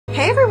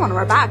everyone,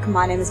 we're back.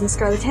 My name is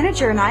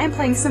MissScarletTanager, and I am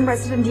playing some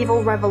Resident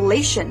Evil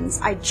Revelations.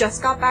 I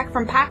just got back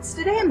from PAX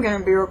today. I'm going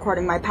to be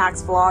recording my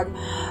PAX vlog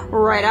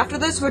right after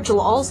this, which will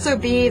also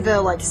be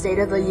the, like, State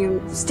of the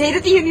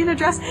Union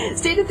address,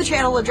 State of the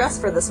Channel address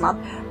for this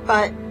month,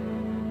 but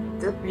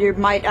you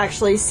might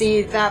actually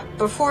see that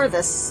before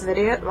this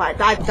video. Right,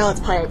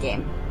 let's play a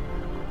game.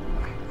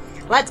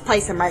 Let's play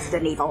some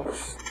Resident Evil.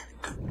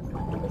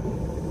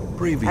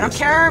 I don't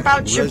care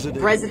about your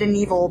Resident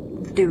Evil,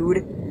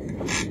 dude.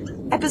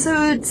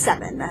 Episode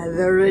 7.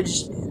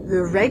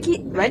 The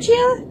Regia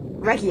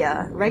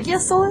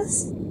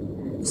Solas?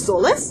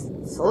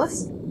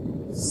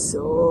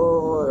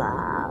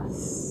 Solas?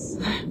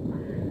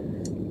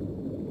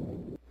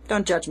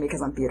 Don't judge me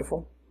because I'm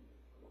beautiful.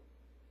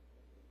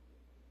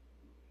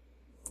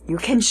 You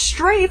can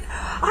strafe!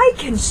 I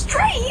can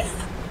strafe!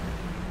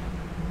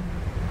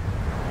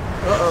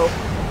 Uh-oh.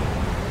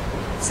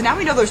 So now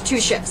we know there's 2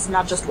 ships,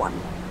 not just one.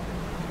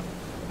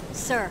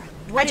 Sir,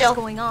 what is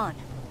going on?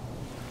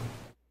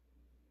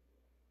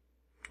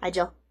 Hi,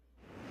 Jill.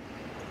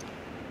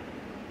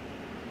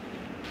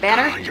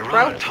 Banner? You're bro?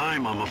 out of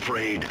time, I'm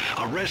afraid.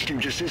 A rescue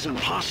just isn't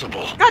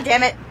possible. God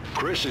damn it.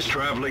 Chris is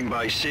traveling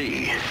by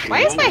sea.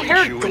 Why is my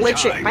hair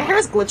glitching? My hair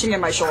is glitching in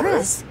my shoulders.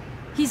 Chris,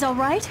 he's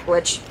alright?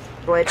 Glitch.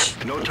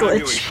 No time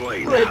to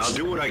explain. I'll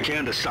do what I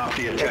can to stop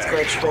the attack.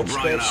 Glitch.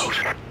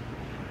 Out.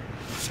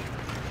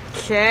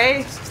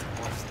 Okay.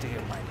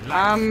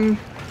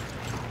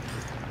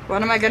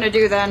 What am I gonna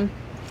do then?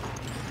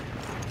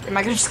 Am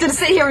I just gonna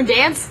sit here and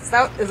dance? Is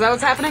that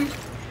what's happening?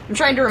 I'm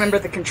trying to remember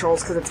the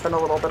controls because it's been a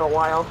little bit a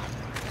while.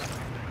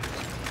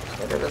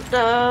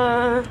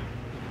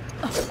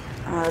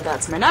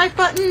 That's my knife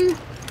button.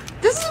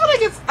 This is what I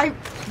give. I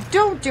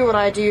don't do what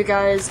I do, you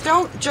guys.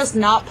 Don't just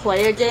not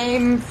play a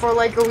game for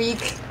like a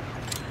week.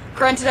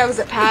 Granted, I was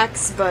at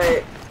PAX,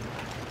 but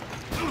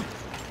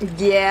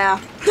yeah.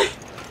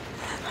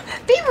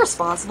 Be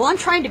responsible. I'm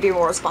trying to be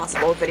more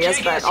responsible with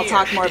videos, but I'll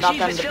talk more about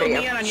them in the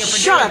video.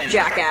 Shut up,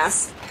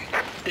 jackass.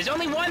 There's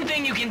only one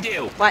thing you can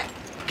do. What?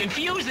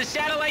 Confuse the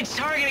satellite's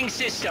targeting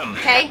system.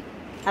 Okay.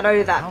 How do I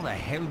do that? How the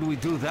hell do we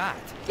do that?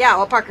 Yeah,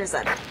 what Parker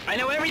said. I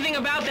know everything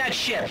about that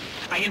ship.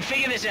 I can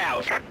figure this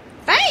out.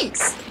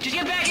 Thanks! Just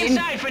get back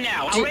inside for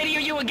now. I'll radio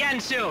you again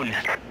soon.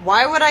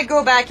 Why would I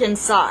go back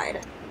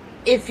inside?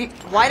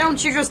 Why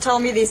don't you just tell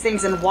me these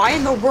things, and why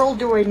in the world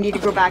do I need to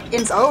go back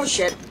inside? Oh,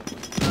 shit.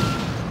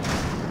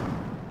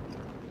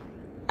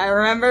 I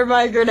remember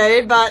my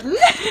grenade button.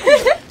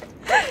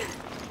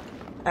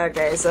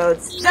 Okay, so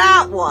it's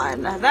that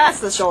one.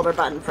 That's the shoulder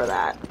button for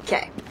that.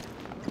 Okay.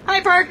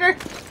 Hi, Parker.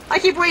 I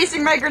keep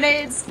wasting my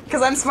grenades,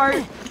 because I'm smart.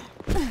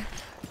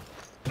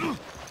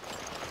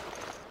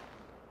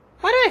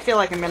 Why do I feel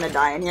like I'm gonna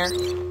die in here?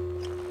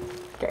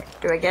 Okay,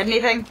 do I get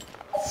anything?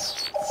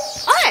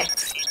 Okay!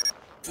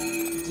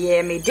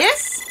 Give me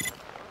this.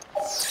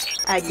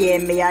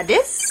 Give me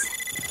this.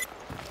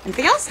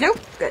 Anything else? Nope.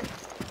 Good.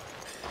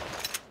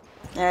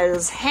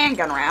 There's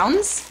handgun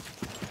rounds.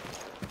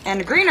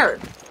 And a green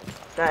herb.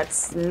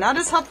 That's not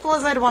as helpful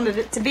as I'd wanted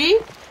it to be.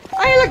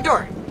 Oh, hey, look,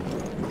 door!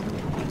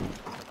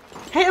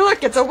 Hey,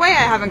 look, it's a way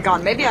I haven't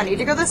gone. Maybe I need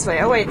to go this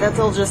way. Oh, wait,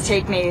 that'll just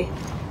take me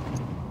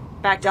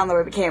back down the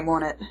way we came,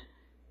 won't it?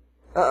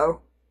 Uh-oh.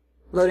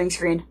 Loading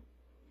screen.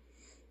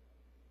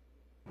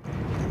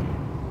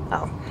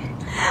 Oh.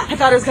 I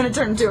thought it was gonna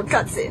turn into a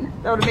cutscene.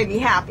 That would've made me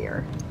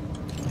happier.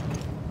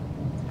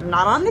 I'm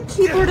not on the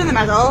keyboard in the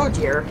mouse. Oh,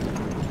 dear.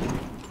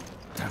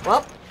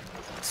 Well.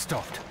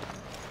 Stopped.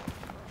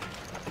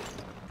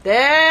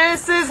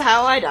 This is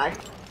how I die.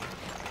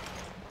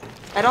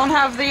 I don't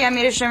have the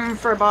ammunition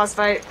for a boss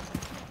fight.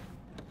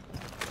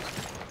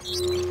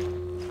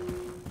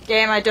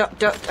 Game, I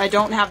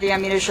don't have the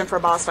ammunition for a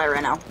boss fight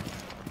right now.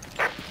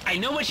 I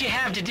know what you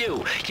have to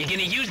do. You're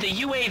gonna use the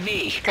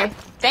UAV. Okay.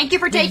 Thank you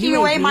for taking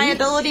away my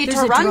ability to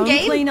run, There's a drone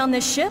game. plane on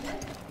this ship?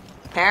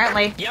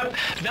 Apparently. Yep,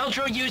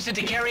 Veltro used it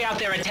to carry out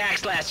their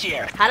attacks last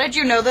year. How did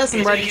you know this,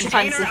 and where did you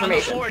find this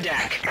information? On the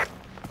foredeck.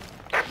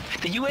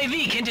 The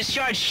UAV can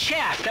discharge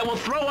chaff that will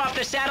throw off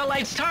the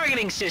satellite's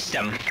targeting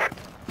system.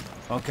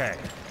 Okay.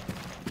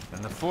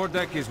 And the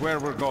foredeck is where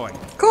we're going.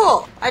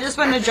 Cool! I just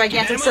went in a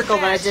gigantic circle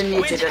that I didn't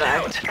need to, did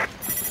I?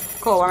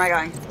 Cool, where am I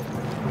going?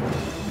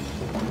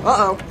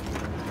 Uh-oh.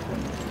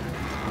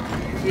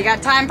 We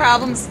got time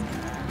problems.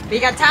 We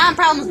got time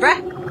problems,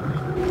 bruh.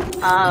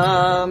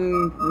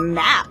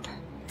 Map.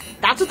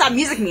 That's what that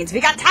music means.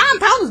 We got time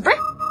problems, bruh.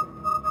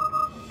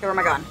 Okay, where am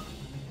I going?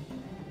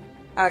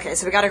 Okay,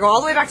 so we gotta go all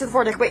the way back to the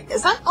foredeck. Wait,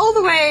 is that all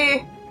the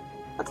way...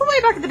 That's all the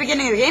way back at the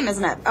beginning of the game,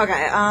 isn't it?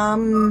 Okay,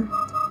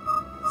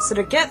 so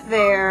to get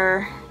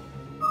there...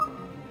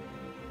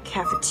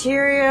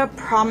 Cafeteria,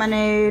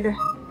 promenade...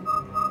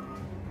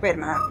 Wait a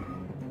minute.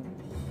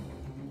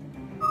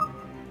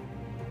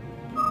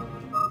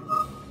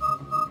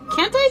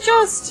 Can't I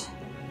just...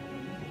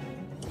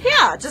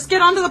 Yeah, just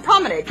get onto the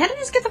promenade. Can't I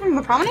just get them from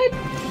the promenade?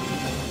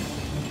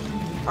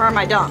 Or am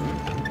I dumb?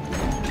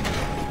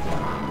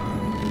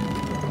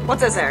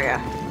 What's this area?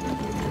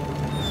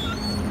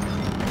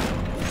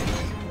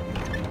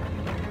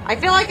 I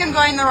feel like I'm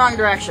going the wrong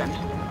direction.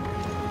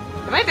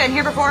 Have I been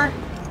here before?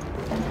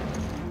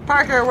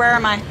 Parker, where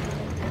am I?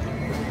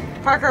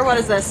 Parker, what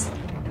is this?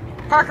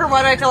 Parker,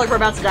 why do I feel like we're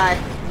about to die?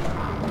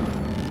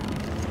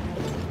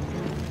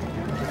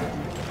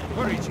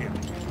 Hurry, Jim.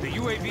 The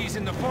UAV's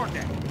in the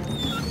foredeck.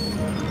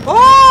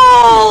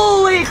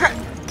 Holy crap!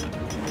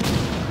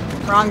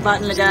 Wrong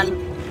button again.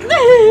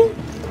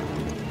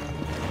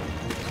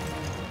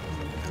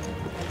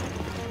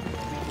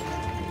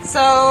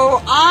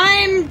 So,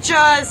 I'm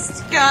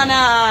just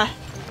gonna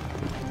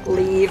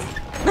leave.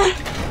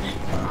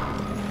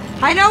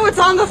 I know it's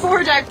on the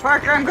foredeck,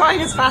 Parker. I'm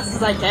going as fast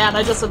as I can.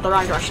 I just went the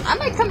wrong direction. I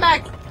might come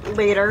back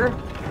later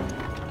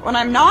when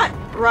I'm not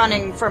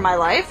running for my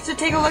life to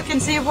take a look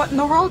and see what in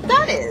the world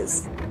that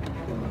is.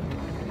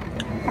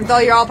 Though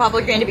you're all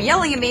probably going to be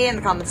yelling at me in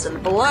the comments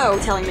down below,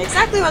 telling me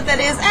exactly what that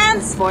is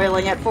and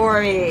spoiling it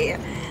for me.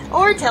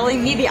 Or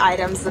telling me the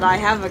items that I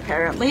have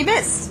apparently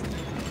missed.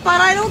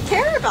 But I don't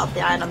care about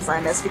the items I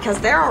missed because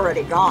they're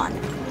already gone.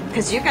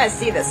 Because you guys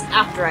see this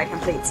after I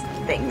complete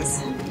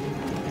things.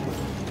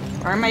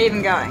 Where am I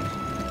even going?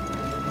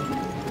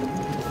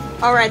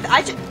 Alright,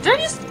 I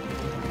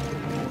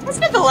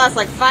spent the last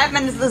like 5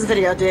 minutes of this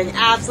video doing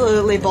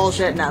absolutely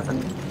bullshit nothing.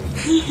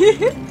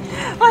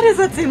 Why does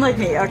that seem like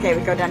me? Okay,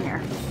 we go down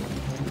here.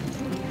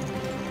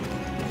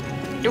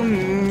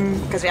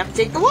 Because we have to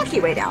take the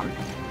walkie-way down.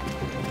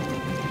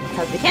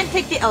 Because we can't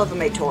take the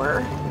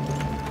elevator.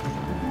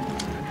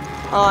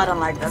 Oh, I don't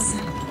like this.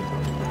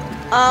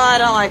 Oh, I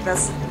don't like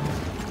this.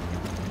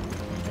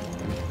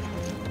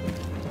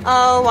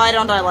 Oh, why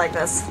don't I like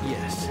this?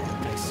 Yes,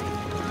 I see.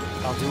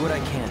 I'll do what I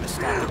can to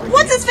stop it.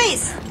 What's his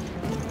face? I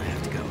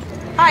have to go.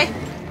 Hi.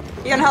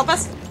 You gonna help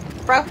us?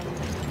 Bro?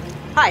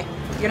 Hi.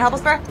 You gonna help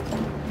us, bro?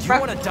 Do you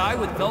want to die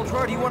with Velcro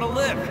or do you want to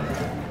live?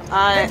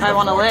 I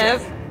want to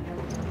live.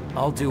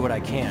 I'll do what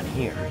I can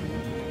here.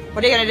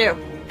 What are you gonna do?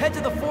 Head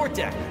to the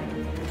foredeck.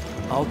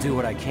 I'll do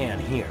what I can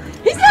here.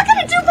 He's not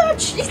gonna do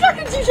much! He's not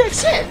gonna do jack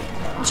shit!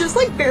 Just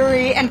like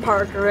Barry and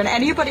Parker and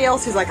anybody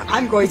else who's like,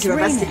 I'm going to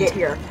investigate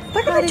here.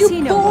 They're gonna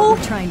do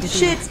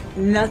bullshit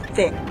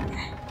nothing.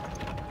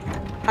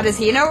 How does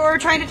he know what we're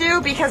trying to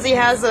do? Because he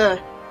has a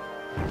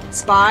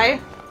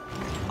spy?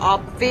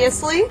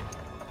 Obviously.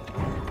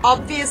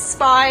 Obvious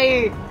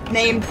spy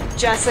named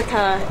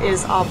Jessica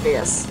is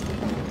obvious.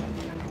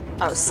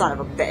 Oh, son of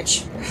a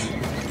bitch.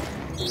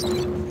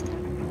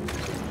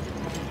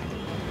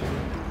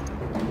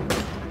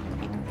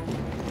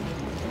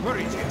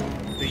 Hurry, Jim.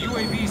 The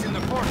UAV's in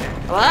the foredeck.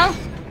 Hello?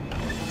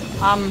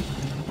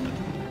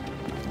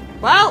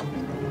 Well,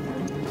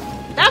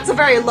 that's a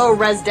very low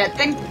res dead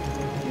thing.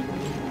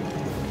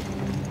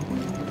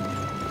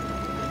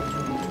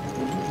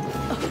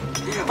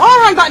 Oh,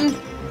 wrong button!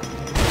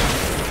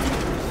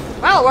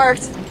 Well, it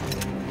worked.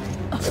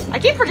 I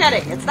keep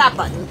forgetting, it's that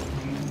button.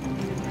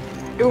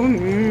 Doom,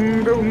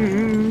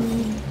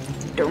 doom,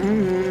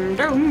 doom,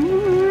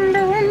 doom,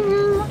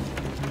 doom.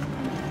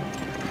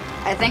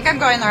 I think I'm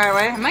going the right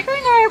way. Am I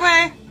going the right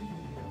way?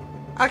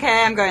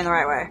 Okay, I'm going the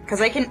right way.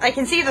 Because I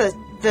can see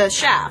the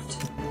shaft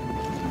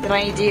that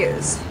I need to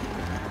use.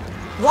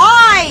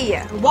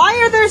 Why? Why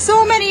are there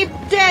so many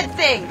dead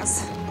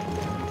things?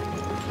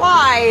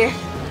 Why?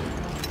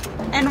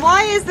 And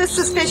why is this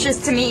suspicious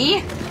to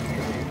me?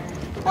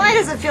 Why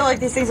does it feel like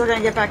these things are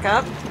gonna get back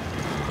up?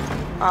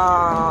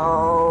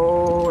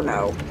 Oh,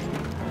 no.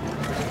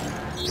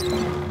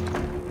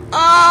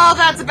 Oh,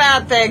 that's a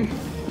bad thing.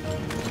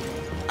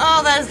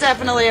 Oh, that is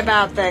definitely a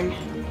bad thing.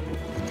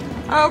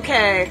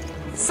 Okay.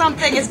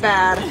 Something is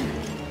bad.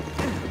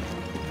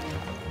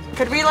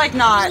 Could we, like,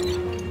 not?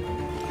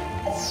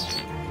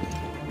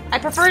 I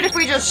preferred if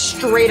we just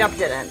straight up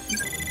didn't.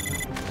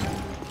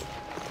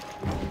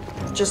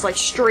 Just, like,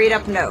 straight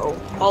up no.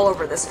 All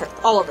over this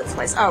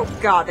place. Oh,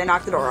 God, they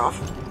knocked the door off.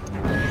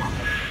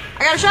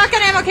 I got a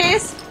shotgun ammo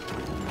case!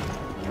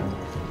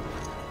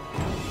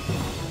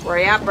 Where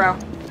you at, bro?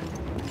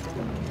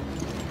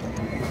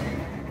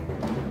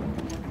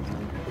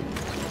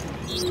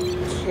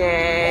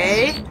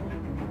 Okay.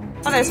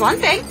 Oh, there's one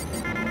thing.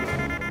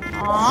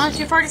 Aw,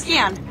 too far to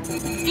scan.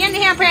 Scan the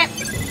handprint.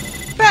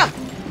 Boom!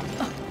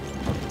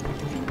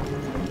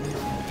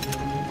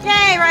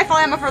 Yay, rifle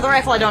ammo for the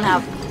rifle I don't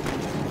have.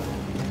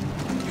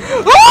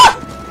 Ah!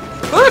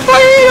 What the fuck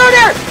are you doing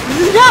there?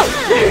 No!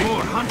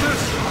 More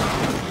hunters?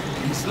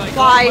 It's like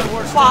Why?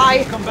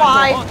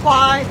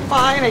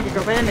 Make it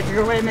go away, make it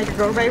go away, make it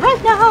go away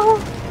right now!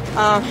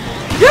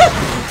 Yeah!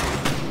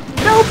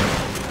 Nope!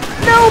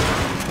 Nope!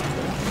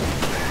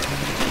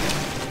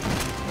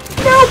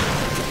 Nope!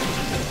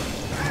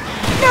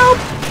 Nope!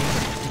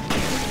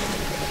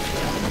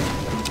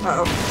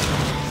 Uh-oh.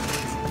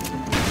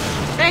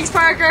 Thanks,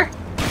 Parker!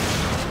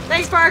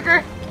 Thanks,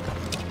 Parker!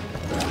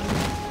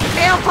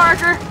 Fail,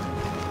 Parker!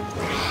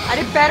 I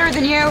did better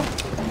than you!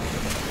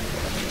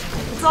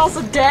 It's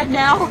also dead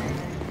now!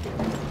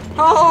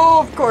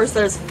 Oh, of course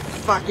there's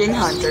fucking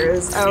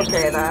hunters.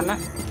 Okay, then.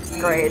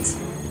 Great.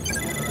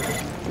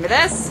 Give me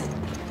this.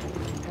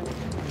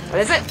 What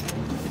is it?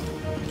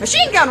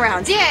 Machine gun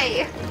rounds!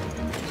 Yay!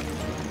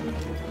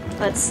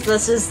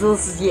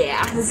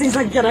 Yeah, this seems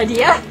like a good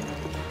idea.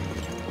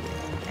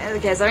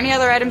 Okay, is there any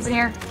other items in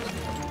here?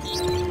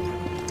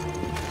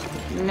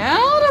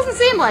 No, doesn't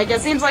seem like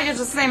it. Seems like it's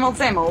just same old,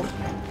 same old.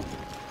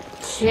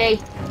 Okay.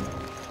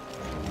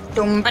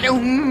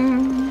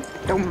 Dum-ba-dum.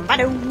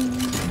 Dum-ba-dum.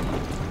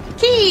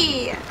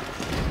 Key!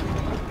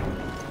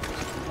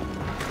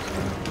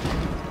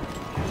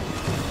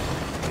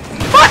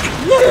 Fuck!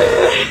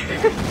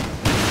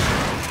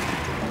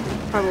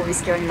 Probably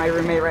scaring my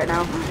roommate right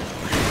now.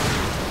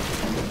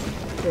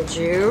 Did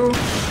you?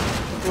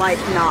 Like,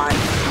 not.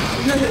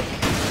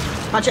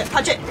 Punch it,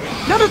 punch it!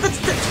 No, no, that's...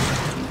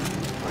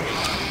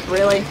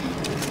 Really?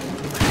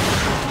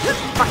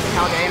 Fucking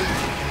hell game.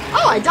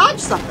 Oh, I dodged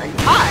something.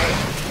 Hi.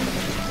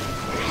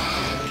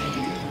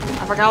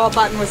 I forgot what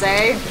button was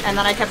A, and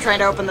then I kept trying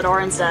to open the door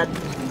instead.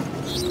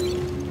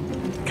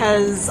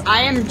 Because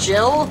I am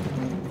Jill,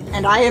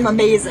 and I am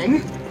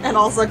amazing, and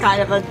also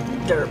kind of a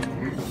derp.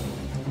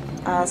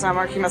 So my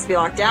marquee must be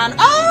locked down.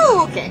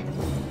 Oh, okay.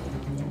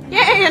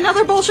 Yay,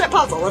 another bullshit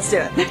puzzle. Let's do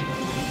it.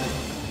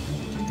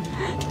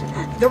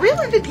 The real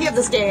MVP of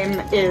this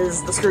game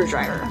is the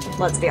screwdriver,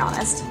 let's be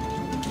honest.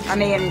 I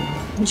mean,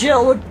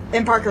 Jill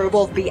and Parker would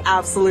both be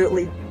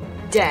absolutely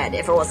dead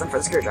if it wasn't for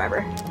the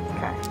screwdriver.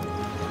 Okay.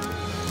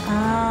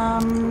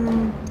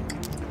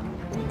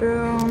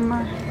 Boom.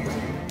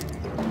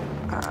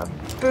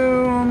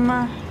 Boom.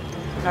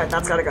 No,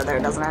 that's gotta go there,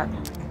 doesn't it?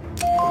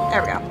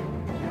 There we go.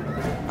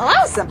 Well,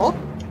 that was simple.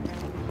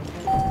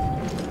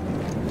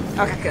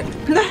 Okay, good.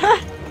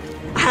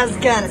 I was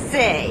gonna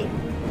say,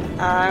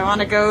 I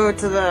want to go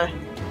to the...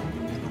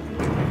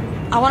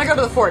 I want to go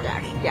to the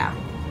foredeck, yeah.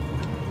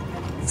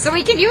 So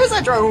we can use a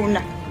drone!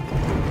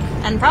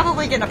 And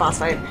probably get in a boss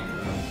fight.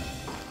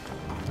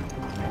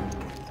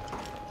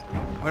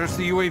 Where's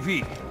the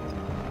UAV?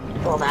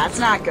 Well, that's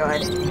not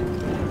good.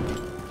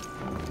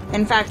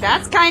 In fact,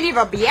 that's kind of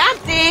a bad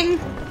thing!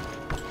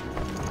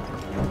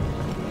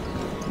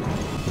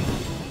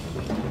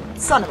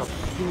 Son of a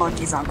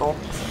monkey's uncle.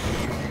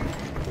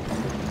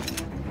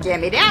 Give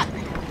me that!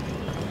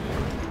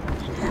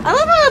 I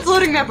love how it's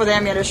loading me up with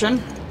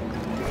ammunition.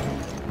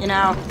 You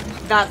know,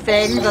 that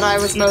thing that I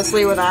was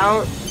mostly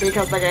without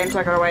because the game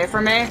took it away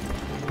from me.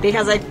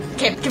 Because it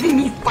kept giving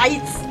me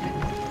fights.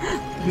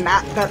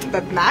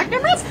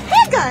 Magnum rounds?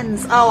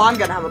 Handguns! Oh, I'm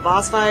gonna have a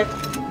boss fight.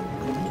 I'm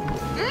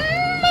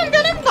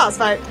gonna have a boss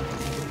fight.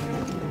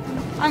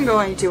 I'm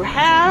going to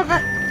have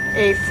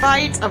a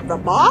fight of the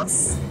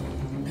boss.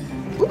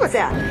 Ooh, what's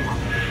that?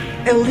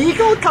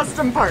 Illegal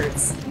custom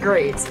parts.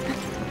 Great.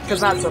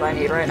 Because that's what I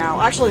need right now.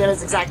 Actually, that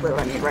is exactly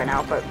what I need right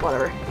now, but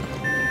whatever.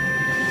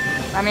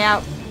 Let me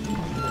out.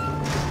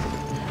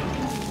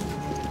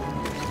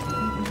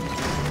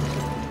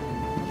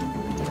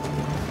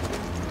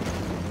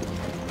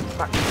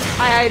 Fuck.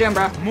 Hi, how you doing,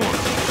 bro? More.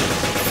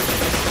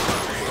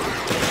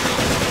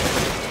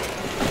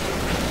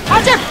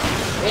 Punch him!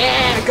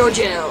 Yeah, go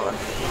Jill.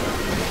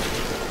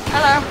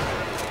 Hello.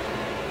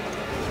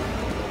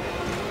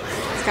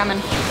 It's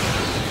coming.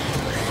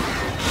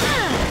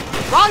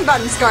 Wrong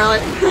button,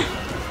 Scarlet.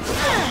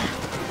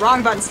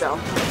 Wrong button still.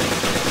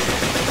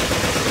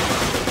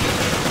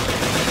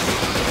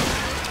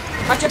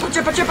 Punch it, punch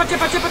it, punch it, punch it,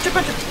 punch it, punch it,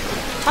 punch it.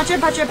 Punch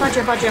it, punch it, punch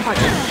it, punch it, punch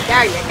it.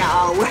 There you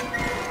go.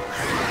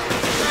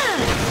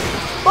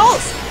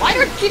 Balls! Why do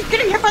you keep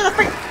getting hit by the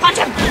freak? Punch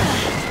him!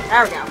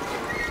 There we go.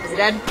 Is he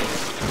dead?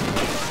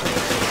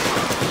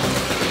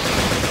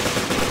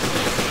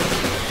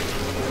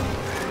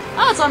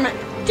 Oh, it's on me.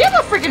 Do you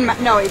have a freaking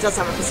no, he does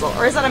have a pistol.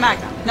 Or is that a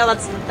magnum? No,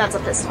 that's a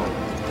pistol.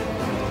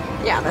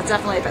 Yeah, that's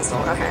definitely a pistol.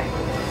 Okay.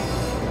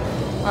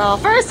 Well,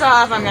 first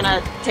off, I'm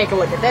gonna take a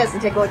look at this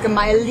and take a look at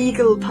my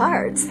illegal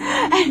parts.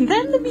 And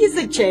then the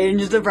music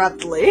changed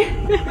abruptly.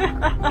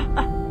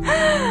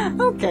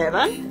 Okay,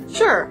 then.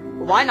 Sure.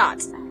 Why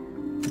not?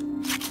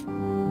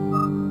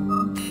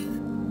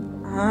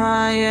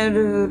 I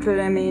put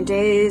I mean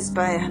days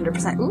by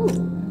 100%. Ooh.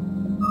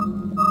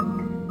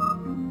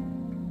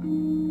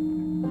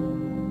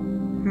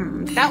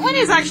 That one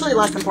is actually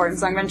less important,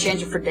 so I'm going to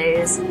change it for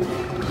days.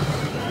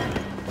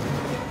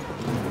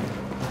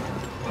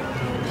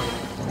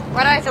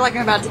 Why do I feel like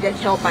I'm about to get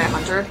killed by a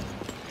hunter?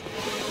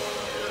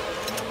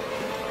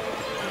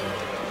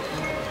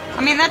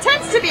 I mean, that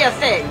tends to be a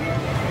thing.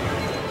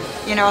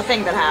 You know, a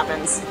thing that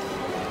happens.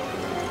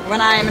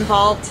 When I am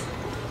involved,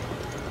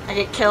 I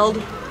get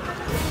killed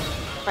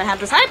by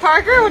hunters. Hi,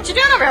 Parker! What you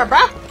doing over here,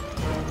 bro?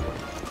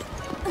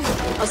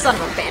 Oh, son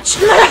of a bitch.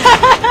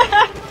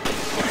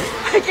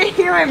 I can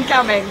hear him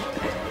coming.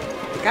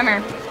 Come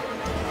here.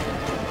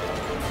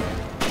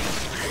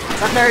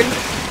 What's up, nerd?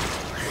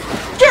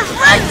 Get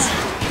right!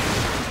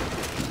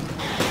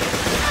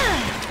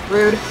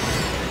 Rude.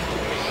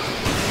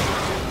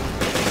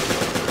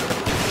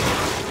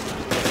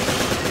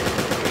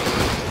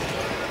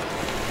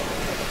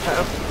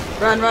 Uh-oh.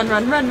 Run, run,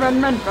 run, run,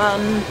 run, run,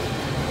 run.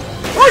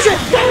 Oh, shit!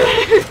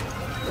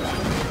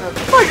 What the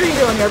fuck are you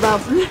doing here,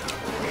 Bob?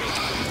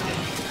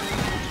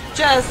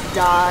 Just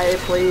die,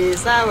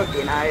 please. That would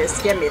be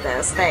nice. Give me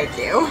this. Thank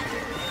you.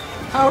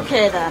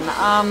 Okay, then.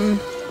 I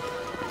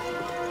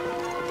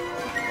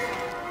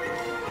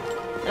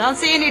don't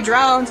see any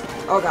drones.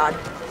 Oh, God.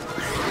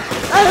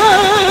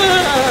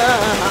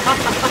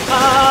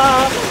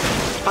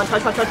 Punch,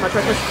 punch, punch, punch, punch,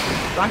 punch.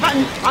 Wrong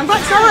button! Wrong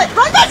button, Scarlet!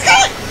 Wrong button,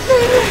 Scarlet!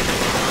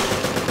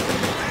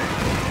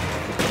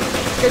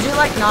 Could you,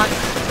 like, not...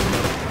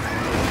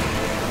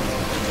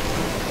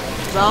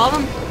 Is that all of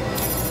them?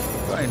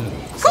 Finally,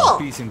 Cool. some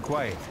peace and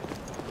quiet.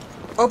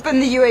 Open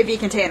the UAV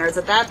container. Is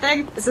it that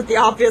thing? Is it the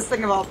obvious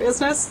thing of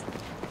obviousness?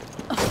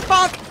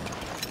 Fuck!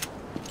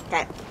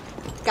 Okay.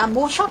 Got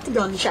more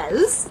shotgun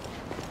shells.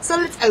 So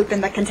let's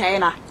open the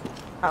container.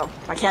 Oh,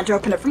 I can't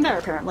open it from there,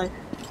 apparently.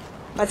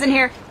 What's in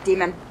here?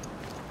 Demon.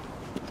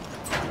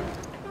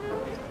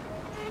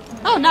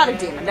 Oh, not a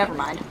demon. Never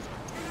mind.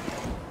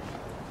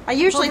 I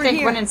usually Over think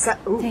here. when in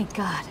Thank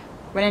God.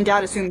 when in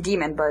doubt, assume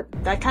demon, but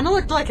that kind of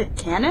looked like a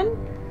cannon.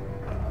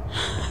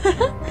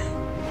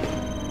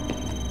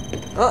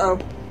 Uh-oh.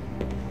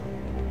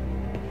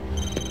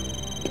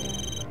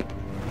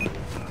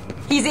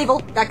 He's evil.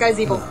 That guy's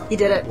evil. He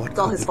did it. It's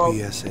all his fault.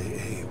 What could the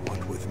BSAA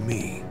want with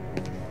me?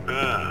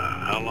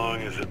 How long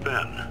has it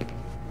been?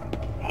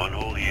 1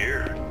 whole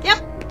year?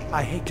 Yep.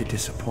 I hate to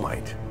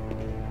disappoint,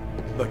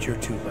 but you're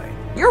too late.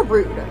 You're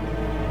rude.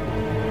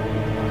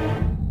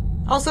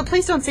 Also,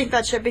 please don't sink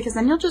that ship because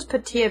then you'll just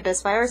put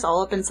T-Abyss virus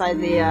all up inside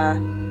the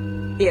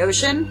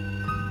ocean,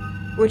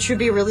 which would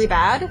be really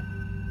bad.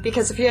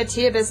 Because if you had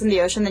T-Abyss in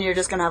the ocean, then you're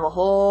just gonna have a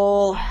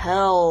whole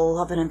hell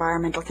of an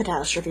environmental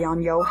catastrophe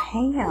on your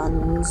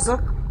hands.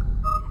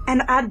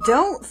 And I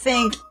don't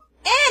think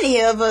any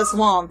of us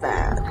want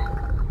that.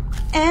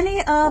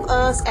 Any of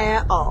us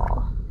at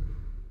all.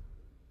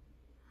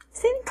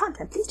 Saving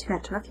content, please do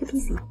not turn off your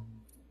PC.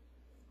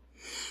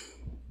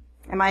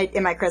 Am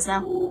I Chris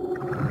now?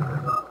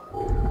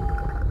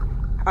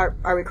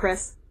 Are we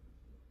Chris?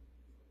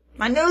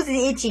 My nose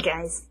is itchy,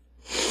 guys.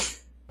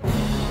 It's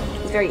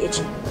very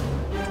itchy.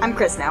 I'm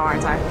Chris now,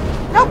 aren't I?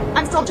 Nope,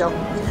 I'm still Jill.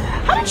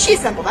 How did she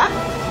assemble that?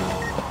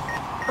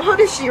 What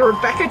is she,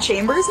 Rebecca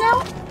Chambers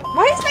now?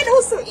 Why is my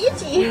nose so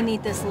itchy? We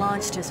need this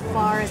launched as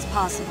far as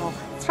possible.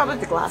 It's probably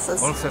the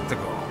glasses. All set to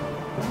go.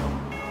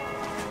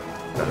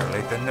 Better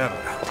late than never.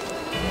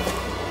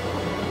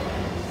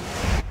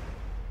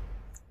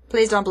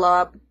 Please don't blow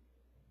up.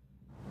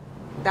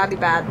 That'd be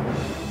bad.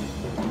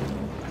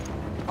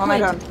 Oh my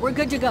Great, god. we're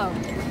good to go.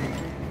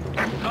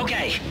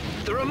 Okay,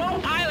 the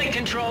remote pilot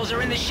controls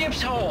are in the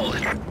ship's hold.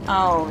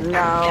 Oh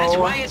That's no.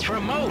 why it's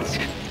remote.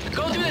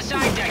 Go through the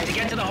side deck to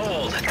get to the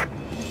hold.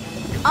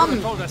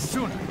 Told us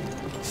sooner.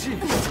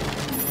 Jeez.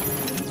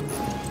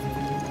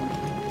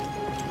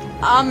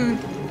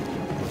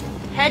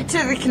 Head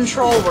to the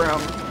control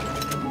room.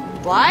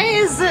 Why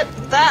is it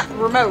that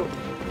remote?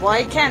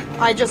 Why can't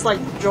I just, like,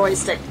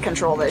 joystick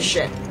control this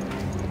shit?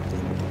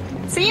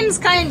 Seems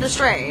kinda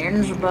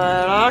strange,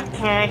 but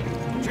okay.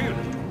 Jill,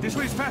 this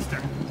way's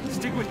faster.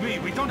 Stick with me.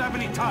 We don't have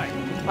any time.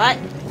 What?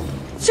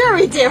 Sure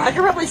we do. I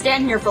could probably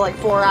stand here for like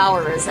 4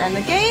 hours, and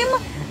the game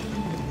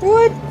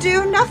would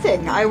do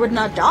nothing. I would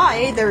not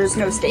die. There is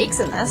no stakes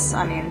in this.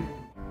 I mean...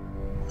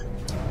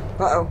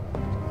 Uh-oh.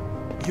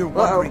 You're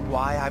wondering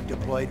why I've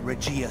deployed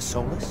Regia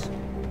Solis?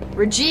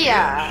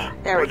 Regia!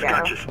 There we What's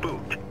got go. you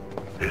spooked?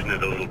 Isn't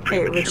it a little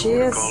Hey,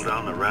 premature Regia's... to call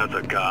down the wrath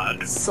of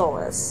God?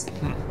 Solus.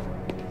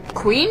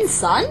 Queen's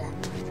son?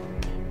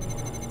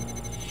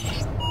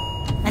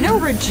 I know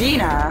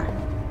Regina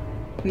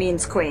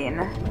means queen.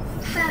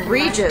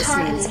 Regis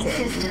means king.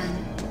 System.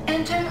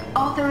 Enter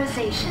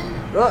authorization.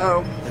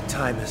 Uh-oh. The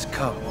time has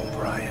come,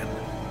 O'Brien.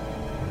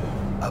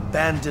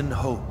 Abandon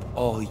hope,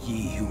 all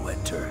ye who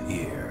enter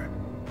here.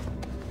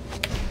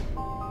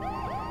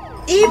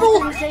 Evil!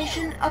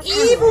 Authorization approved.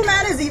 Evil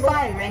man is evil!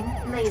 Firing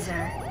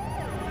laser.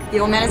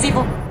 Evil man is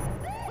evil.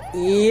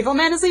 Evil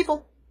man is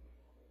evil.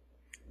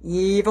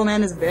 Evil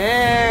man is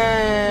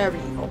very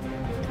evil.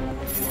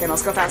 Okay,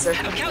 let's go faster.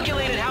 I've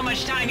calculated how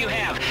much time you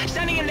have.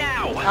 Sending it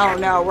now. Oh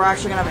no, we're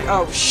actually gonna have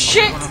oh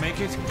shit! Wanna make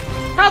it?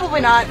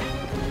 Probably not.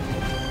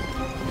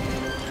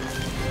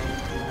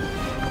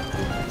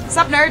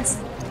 Sup, nerds?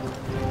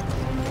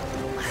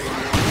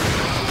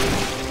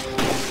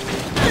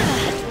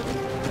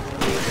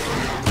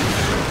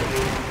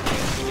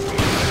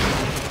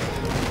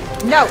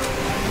 No.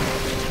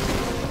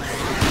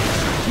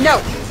 No.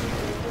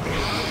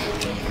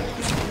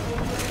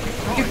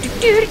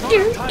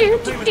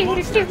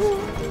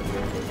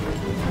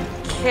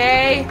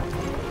 Okay. I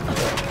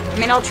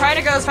mean, I'll try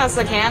to go as fast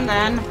as I can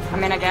then. I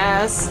mean, I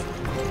guess.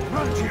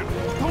 Run, Jill.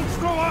 Don't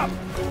slow up.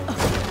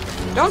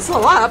 Don't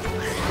slow up?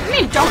 What do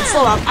you mean, don't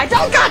slow up? I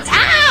don't got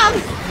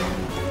time!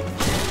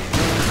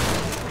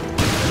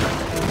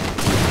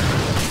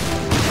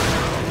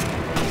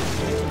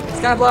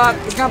 He's gonna blow up.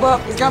 He's gonna blow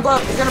up. He's gonna blow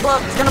up. He's gonna blow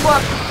up. He's gonna blow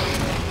up.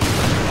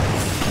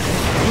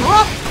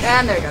 Whoop!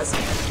 And there he goes.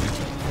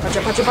 Punch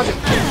him, punch him, punch him.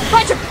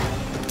 Punch him!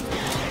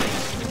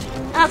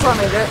 That's what I'm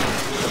gonna do.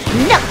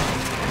 No!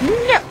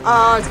 No!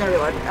 Oh, he's gonna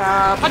reload.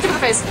 Punch him in the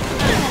face.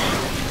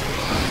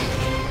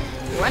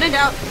 When in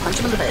doubt, punch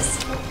him in the face.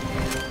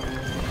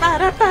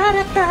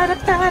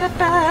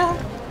 Ba-da-ba-da-ba-da-ba-da-ba.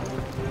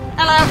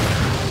 Hello!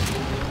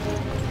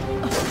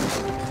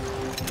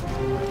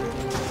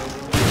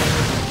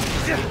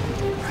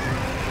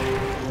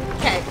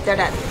 Okay. They're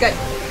dead. Good.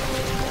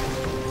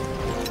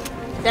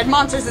 Dead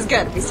monsters is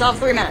good. We still have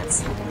 3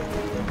 minutes.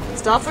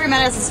 Still have 3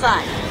 minutes, it's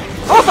fine.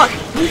 Oh fuck!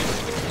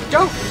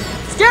 Don't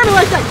scare me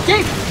like that,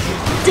 dick!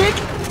 Dick!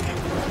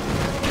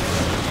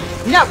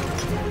 No!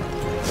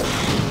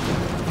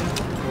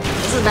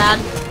 This is bad.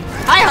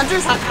 Hi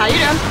hunters, how you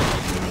doing?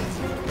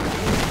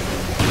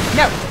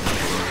 No!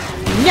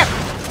 No!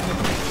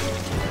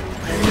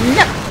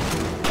 No!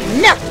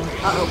 No!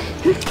 Uh-oh.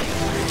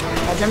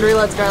 Time to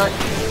reload, Scarlet.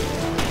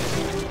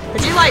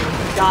 Could you, like,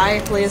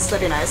 die, please?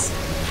 That'd be nice.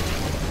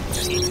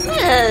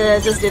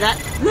 Just do that.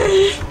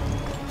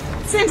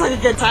 Seems like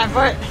a good time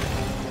for it.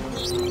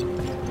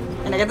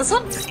 Can I get this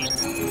one?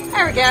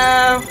 There we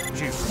go.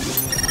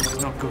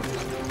 Jeez, not good.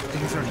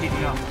 Things are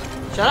heating up.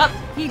 Shut up.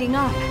 Heating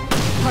up.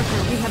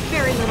 Parker, we have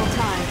very little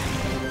time.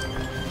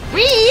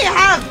 We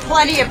have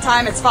plenty of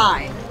time, it's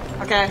fine.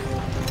 Okay?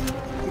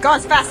 I'm going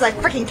as fast as I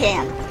freaking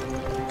can.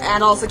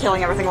 And also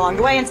killing everything along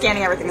the way and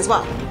scanning everything as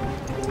well.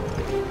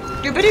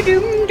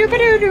 Doop-a-doo-doom,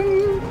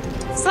 doop-a-doo-doom.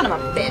 Son of a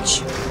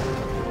bitch.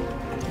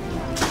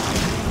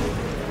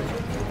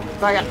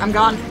 I'm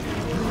gone.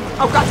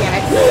 Oh, god damn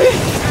it.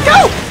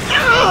 Go!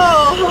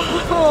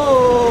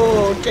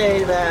 Oh,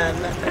 okay then.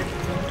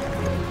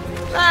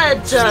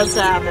 That just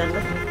happened.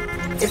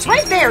 It's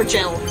right there,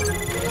 Jill.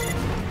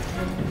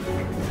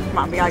 Come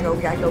on, we gotta go,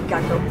 we gotta go, we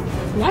gotta go.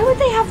 Why would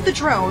they have the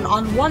drone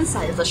on one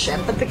side of the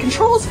ship, but the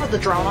controls for the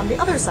drone on the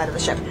other side of the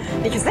ship?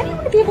 Because then you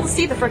wouldn't be able to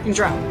see the frickin'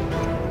 drone.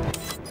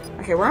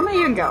 Okay, where am I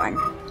even going?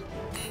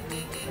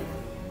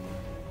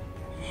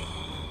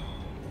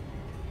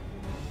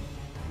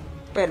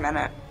 Wait a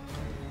minute.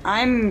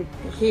 I'm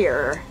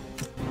here.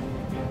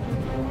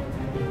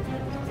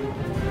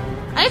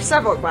 I have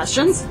several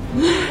questions.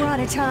 We're out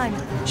of time.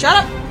 Shut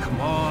up! Come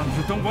on,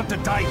 you don't want to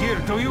die here,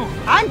 do you?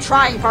 I'm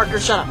trying, Parker,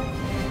 shut up.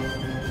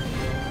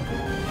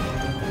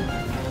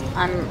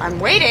 I'm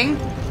waiting.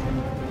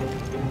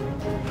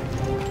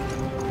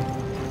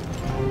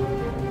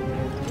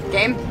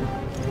 Game?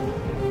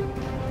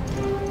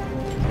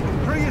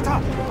 Hurry it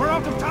up! We're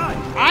out of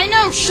time! I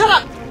know, shut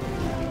up!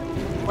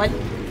 What?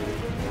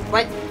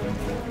 What?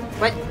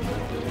 What?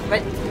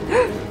 What?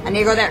 I need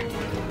to go there.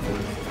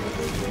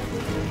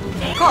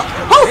 Cool.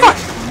 Oh fuck!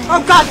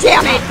 Oh god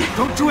damn it!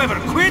 Don't you ever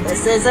quit!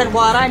 This isn't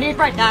what I need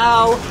right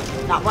now.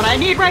 Not what I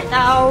need right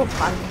now.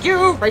 Fuck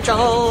you,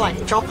 Rachel. I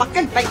need your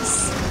fucking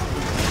face.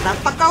 Get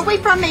the fuck away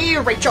from me,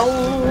 Rachel.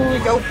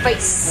 Your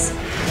face.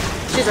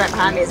 She's right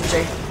behind me, isn't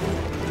she?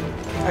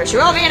 Or she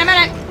will be in a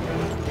minute.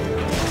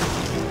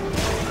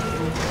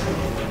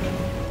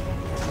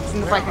 It's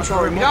in the flight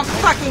control room. You don't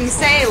fucking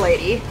say,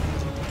 lady.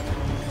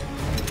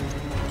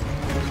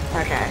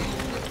 Okay.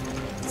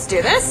 Let's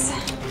do this.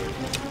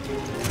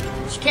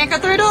 She can't go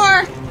through a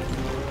door.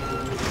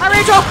 Hi,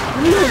 Rachel.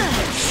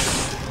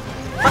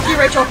 Fuck you,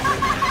 Rachel.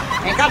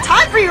 Ain't got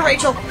time for you,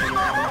 Rachel.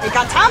 Ain't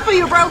got time for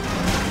you, bro.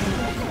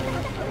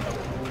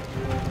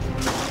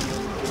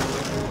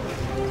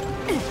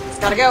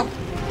 Just gotta go.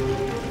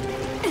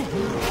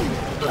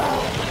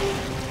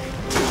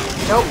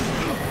 Nope.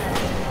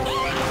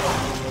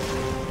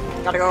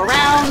 Gotta go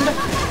around.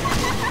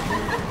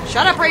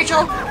 Shut up,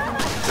 Rachel.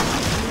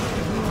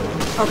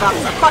 Oh god,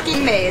 it's a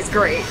fucking maze.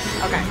 Great.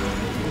 Okay.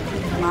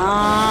 Come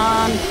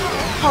on.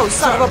 Oh,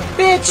 son of a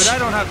bitch. But I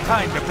don't have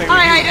time to play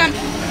Hi, how you with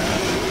doing?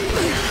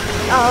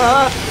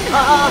 Oh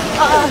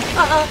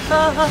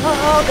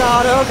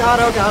god, oh god,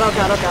 oh god, oh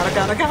god, oh god, oh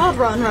god, oh god.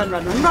 Run, run,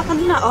 run, run,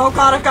 run. Oh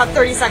god, I've got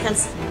 30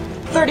 seconds.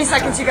 30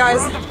 seconds, you guys.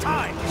 We're out of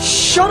time!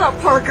 Shut up,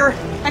 Parker.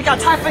 I ain't got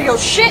time for your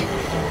shit.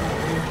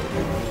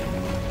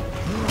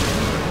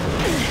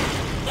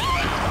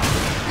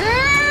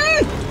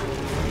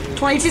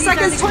 22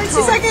 seconds,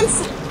 22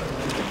 seconds.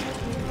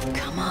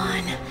 Come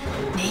on.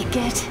 Make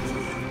it.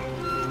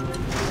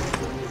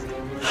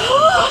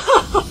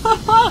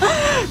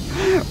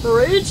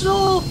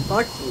 Rachel,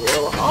 fuck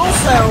you.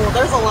 Also,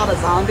 there's a lot of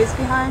zombies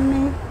behind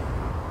me.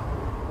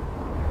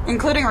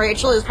 Including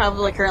Rachel, who's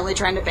probably currently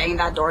trying to bang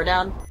that door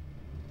down.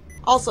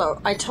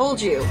 Also, I told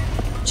you,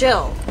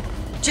 Jill,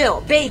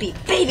 baby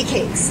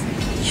cakes.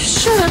 You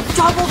should have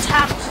double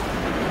tapped.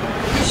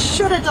 You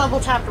should have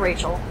double tapped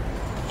Rachel.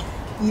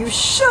 You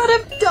should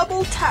have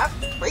double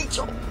tapped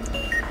Rachel.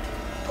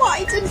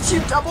 Why didn't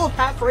you double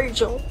tap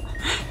Rachel?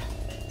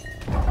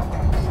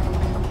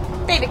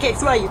 Baby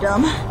cakes, why are you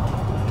dumb?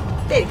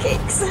 Baby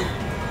cakes.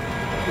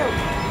 No.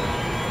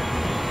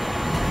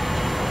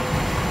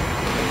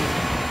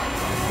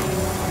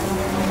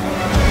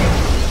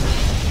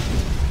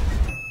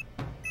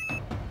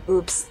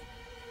 Oops.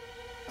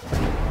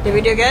 Did we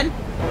do good?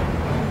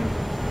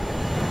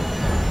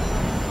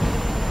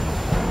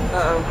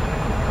 Uh-oh.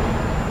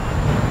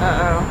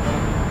 Uh-oh.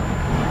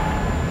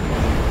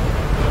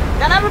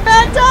 Gonna have a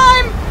bad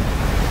time!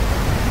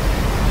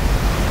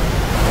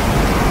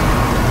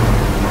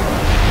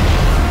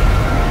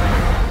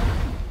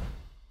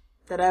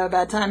 Did I have a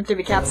bad time? Did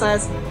we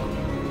capsize?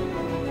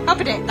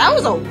 Hope it didn't. That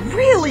was a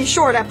really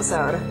short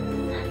episode.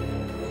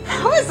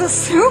 That was a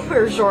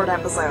super short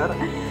episode.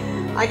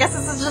 I guess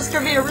this is just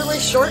gonna be a really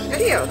short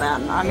video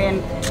then. I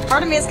mean,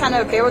 part of me is kind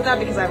of okay with that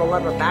because I have a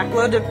lot of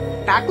backlog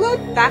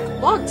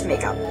to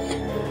make up.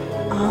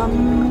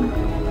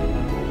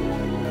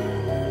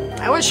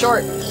 That was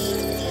short.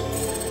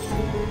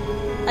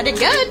 I did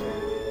good.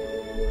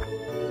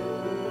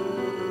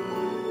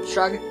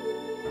 Shrug.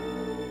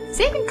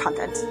 Saving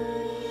content.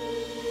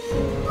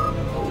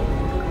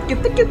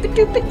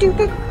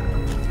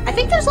 I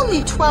think there's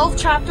only 12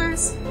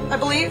 chapters, I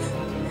believe.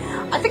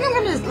 I think I'm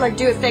gonna like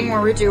do a thing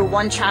where we do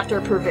 1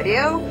 chapter per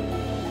video.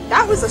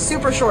 That was a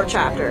super short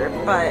chapter,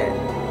 but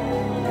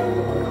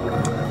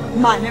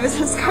my name is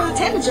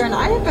MissScarletTanager and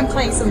I have been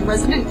playing some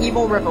Resident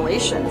Evil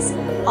Revelations.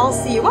 I'll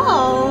see you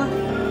all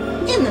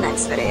in the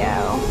next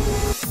video.